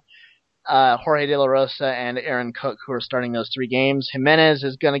Hamill, Jorge De La Rosa, and Aaron Cook who are starting those 3 games. Jimenez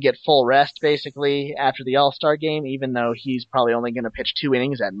is going to get full rest, basically, after the All-Star game, even though he's probably only going to pitch 2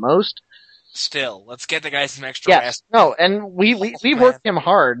 innings at most. Still, let's get the guy some extra rest. No, and we worked him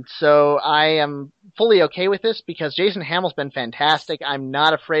hard, so I am fully okay with this because Jason Hamill's been fantastic. I'm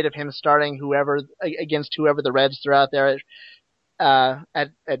not afraid of him starting against whoever the Reds throw out there at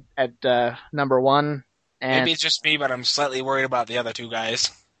number 1. And, maybe it's just me, but I'm slightly worried about the other 2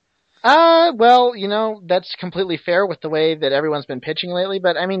 guys. Well, you know, that's completely fair with the way that everyone's been pitching lately,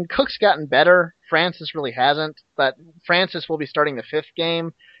 but I mean, Cook's gotten better. Francis really hasn't, but Francis will be starting the 5th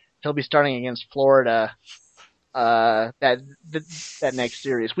game. He'll be starting against Florida that next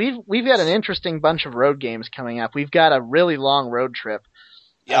series. We've got an interesting bunch of road games coming up. We've got a really long road trip.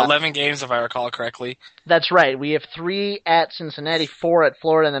 Yeah, 11 games if I recall correctly. That's right. We have 3 at Cincinnati, 4 at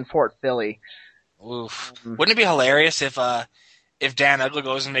Florida, and then 4 at Philly. Oof. Wouldn't it be hilarious if Dan Uggla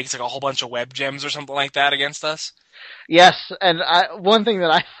goes and makes like a whole bunch of web gems or something like that against us? Yes, and one thing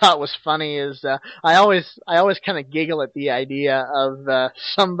that I thought was funny is I always kind of giggle at the idea of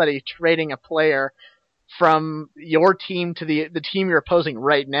somebody trading a player from your team to the team you're opposing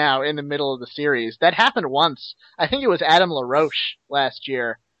right now in the middle of the series. That happened once. I think it was Adam LaRoche last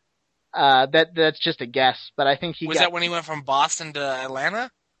year. That's just a guess, but I think was that when he went from Boston to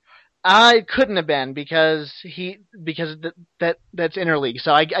Atlanta? It couldn't have been because that's interleague.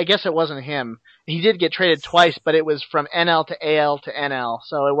 So I guess it wasn't him. He did get traded twice, but it was from NL to AL to NL,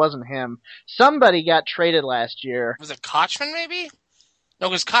 so it wasn't him. Somebody got traded last year. Was it Kochman, maybe? No,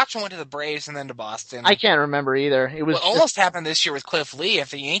 because Kochman went to the Braves and then to Boston. I can't remember either. It was almost happened this year with Cliff Lee.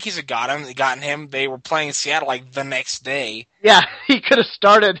 If the Yankees had gotten him, they were playing in Seattle like the next day. Yeah, he could have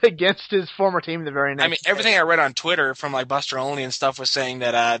started against his former team the very next day. Everything I read on Twitter from like Buster Olney and stuff was saying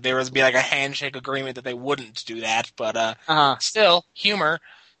that there would be like a handshake agreement that they wouldn't do that. But still, humor.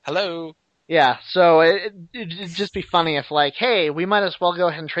 Hello. Yeah, so it'd just be funny if, like, hey, we might as well go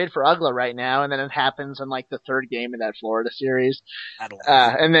ahead and trade for Uggla right now, and then it happens in, like, the third game of that Florida series.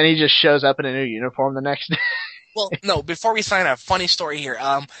 And then he just shows up in a new uniform the next day. Well, no, before we sign up, funny story here.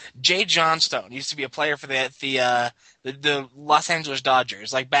 Jay Johnstone used to be a player for the Los Angeles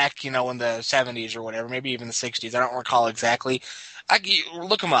Dodgers, like back, in the 70s or whatever, maybe even the 60s. I don't recall exactly.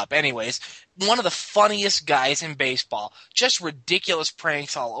 Look him up. Anyways, one of the funniest guys in baseball. Just ridiculous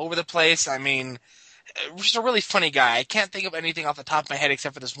pranks all over the place. I mean, just a really funny guy. I can't think of anything off the top of my head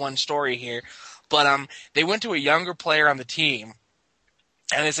except for this one story here. But they went to a younger player on the team,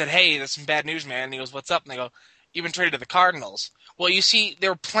 and they said, hey, there's some bad news, man. And he goes, what's up? And they go, you've been traded to the Cardinals. Well, you see, they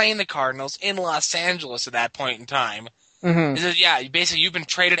were playing the Cardinals in Los Angeles at that point in time. Mm-hmm. He says, yeah, basically you've been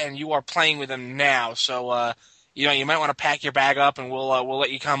traded and you are playing with them now. So, you might want to pack your bag up, and we'll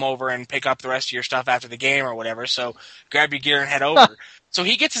let you come over and pick up the rest of your stuff after the game or whatever. So grab your gear and head over. So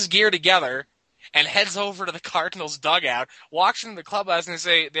he gets his gear together and heads over to the Cardinals dugout, walks into the clubhouse, and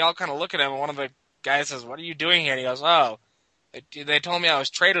they all kind of look at him. And one of the guys says, "What are you doing here?" And he goes, "Oh, they told me I was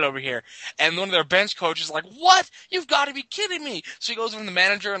traded over here." And one of their bench coaches is like, "What? You've got to be kidding me!" So he goes over to the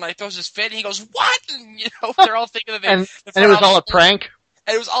manager and throws his fit. And he goes, "What?" And they're all thinking that and it was all a prank.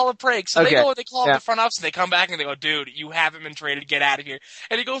 And it was all a prank. So okay. They go and they call up the front office and they come back and they go, dude, you haven't been traded. Get out of here.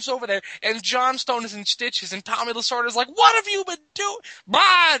 And he goes over there and Johnstone is in stitches and Tommy Lasorda's like, what have you been doing?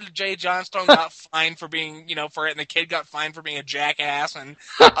 Bah! Jay Johnstone got fined for being, for it, and the kid got fined for being a jackass, and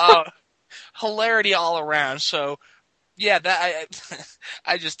hilarity all around. So, yeah,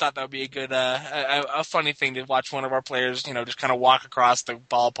 I just thought that would be a good, a funny thing to watch one of our players, just kind of walk across the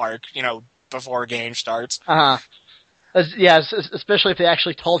ballpark, before a game starts. Uh-huh. Yeah, especially if they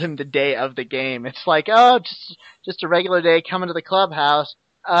actually told him the day of the game. It's like, oh, just a regular day coming to the clubhouse.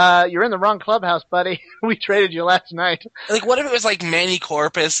 You're in the wrong clubhouse, buddy. We traded you last night. Like, what if it was like Manny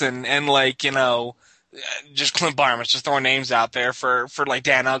Corpus and like, just Clint Barnes, just throwing names out there for like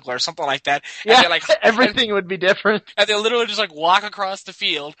Dan Uggla or something like that. Yeah, and everything would be different. And they literally just like walk across the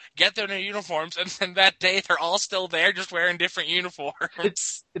field, get their new uniforms, and then that day they're all still there, just wearing different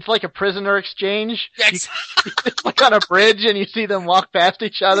uniforms. It's like a prisoner exchange. Yes. It's like on a bridge, and you see them walk past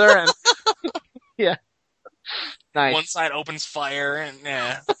each other, and yeah, nice. One side opens fire, and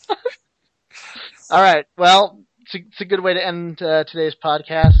yeah. All right, well, it's a good way to end today's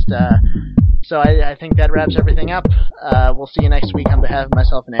podcast. So I think that wraps everything up. We'll see you next week on behalf of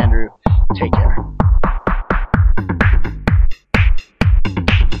myself and Andrew. Take care.